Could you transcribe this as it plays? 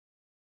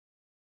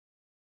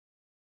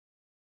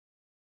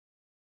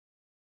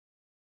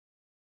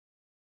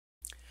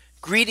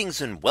Greetings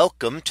and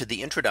welcome to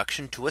the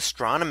introduction to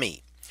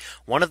astronomy.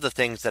 One of the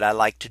things that I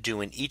like to do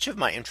in each of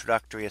my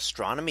introductory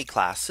astronomy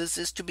classes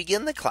is to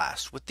begin the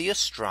class with the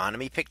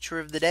astronomy picture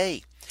of the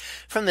day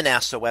from the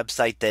NASA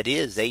website, that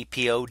is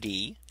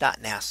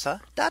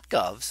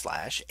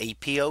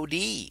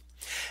apod.nasa.gov/apod.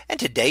 And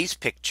today's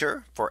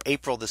picture for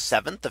April the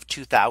 7th of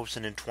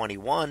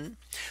 2021.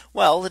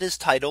 Well, it is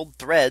titled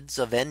Threads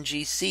of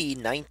NGC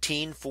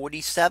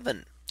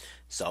 1947.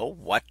 So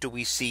what do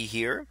we see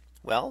here?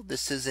 Well,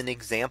 this is an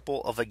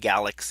example of a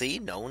galaxy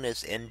known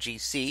as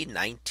NGC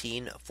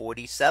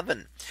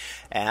 1947.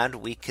 And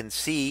we can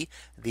see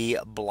the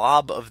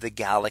blob of the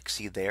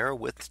galaxy there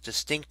with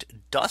distinct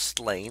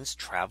dust lanes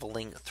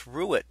traveling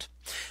through it.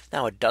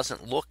 Now, it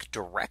doesn't look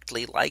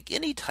directly like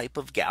any type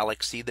of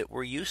galaxy that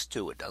we're used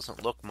to. It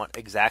doesn't look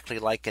exactly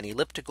like an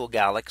elliptical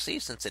galaxy,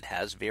 since it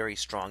has very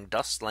strong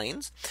dust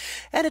lanes.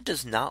 And it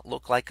does not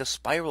look like a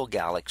spiral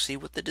galaxy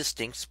with the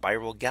distinct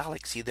spiral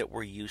galaxy that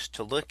we're used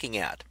to looking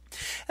at.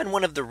 And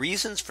one of the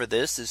reasons for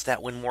this is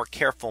that when more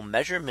careful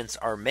measurements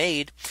are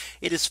made,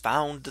 it is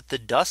found that the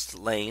dust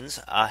lanes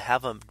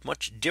have a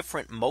much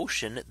different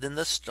motion than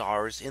the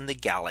stars in the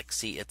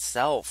galaxy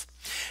itself.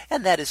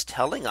 And that is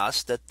telling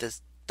us that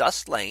this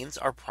dust lanes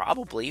are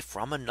probably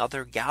from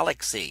another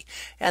galaxy,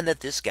 and that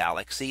this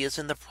galaxy is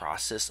in the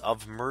process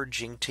of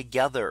merging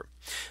together.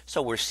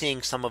 So we're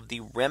seeing some of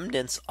the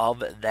remnants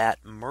of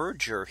that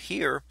merger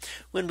here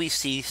when we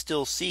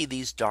still see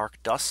these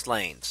dark dust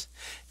lanes.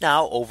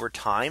 Now, over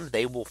time,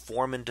 they will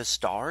form into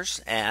stars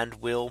and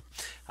will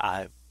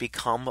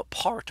become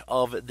part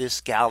of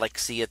this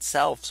galaxy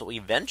itself. So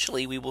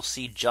eventually we will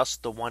see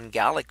just the one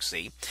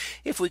galaxy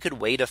if we could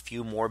wait a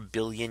few more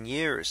billion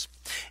years.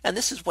 And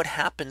this is what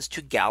happens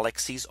to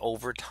galaxies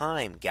over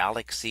time.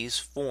 Galaxies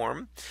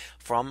form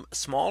from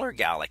smaller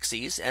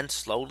galaxies and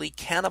slowly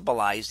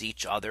cannibalize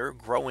each other,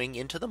 growing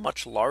into the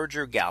much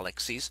larger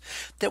galaxies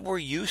that we're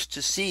used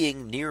to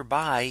seeing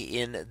nearby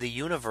in the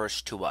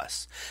universe to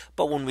us.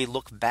 But when we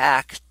look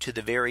back to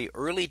the very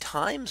early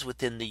times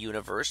within the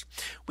universe,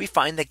 we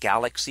find that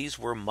galaxies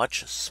were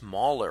much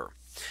smaller.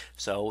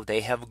 So they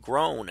have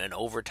grown, and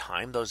over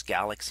time those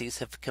galaxies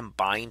have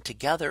combined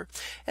together,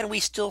 and we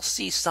still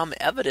see some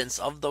evidence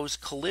of those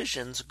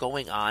collisions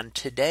going on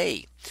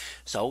today.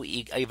 So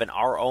even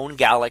our own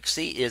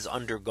galaxy is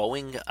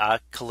undergoing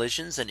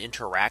collisions and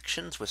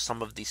interactions with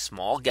some of the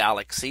small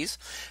galaxies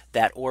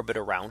that orbit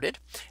around it.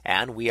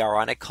 And we are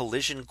on a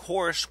collision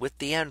course with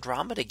the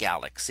Andromeda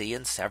galaxy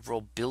in several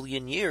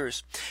billion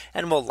years,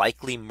 and will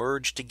likely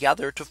merge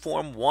together to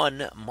form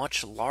one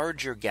much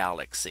larger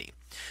galaxy.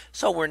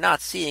 So we're not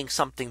seeing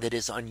something that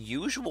is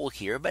unusual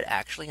here, but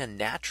actually a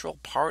natural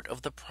part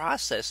of the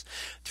process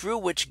through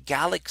which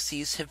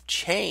galaxies have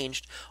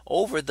changed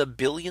over the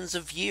billions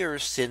of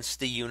years since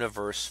the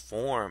universe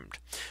formed.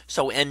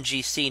 So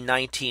NGC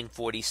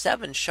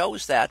 1947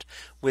 shows that,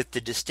 with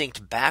the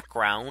distinct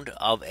background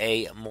of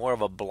a more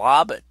of a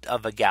blob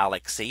of a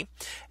galaxy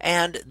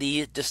and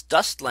the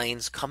dust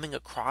lanes coming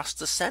across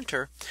the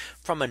center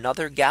from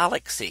another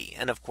galaxy.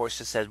 And of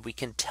course, it said we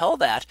can tell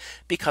that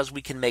because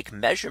we can make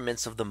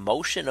measurements of the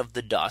motion of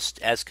the dust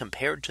as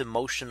compared to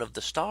motion of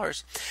the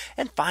stars,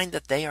 and find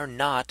that they are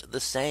not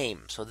the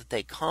same, so that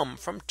they come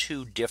from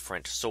two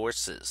different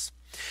sources.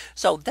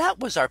 So that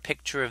was our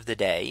picture of the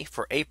day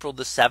for April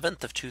the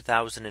 7th of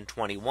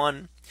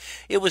 2021.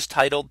 It was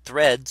titled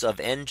Threads of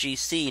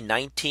NGC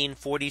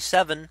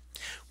 1947.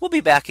 We'll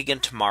be back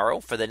again tomorrow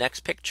for the next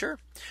picture,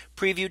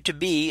 previewed to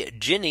be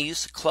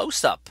Ginny's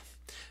close-up.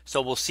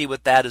 So we'll see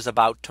what that is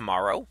about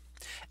tomorrow.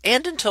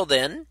 And until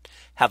then,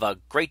 have a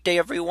great day,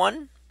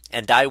 everyone,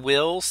 and I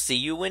will see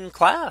you in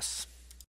class.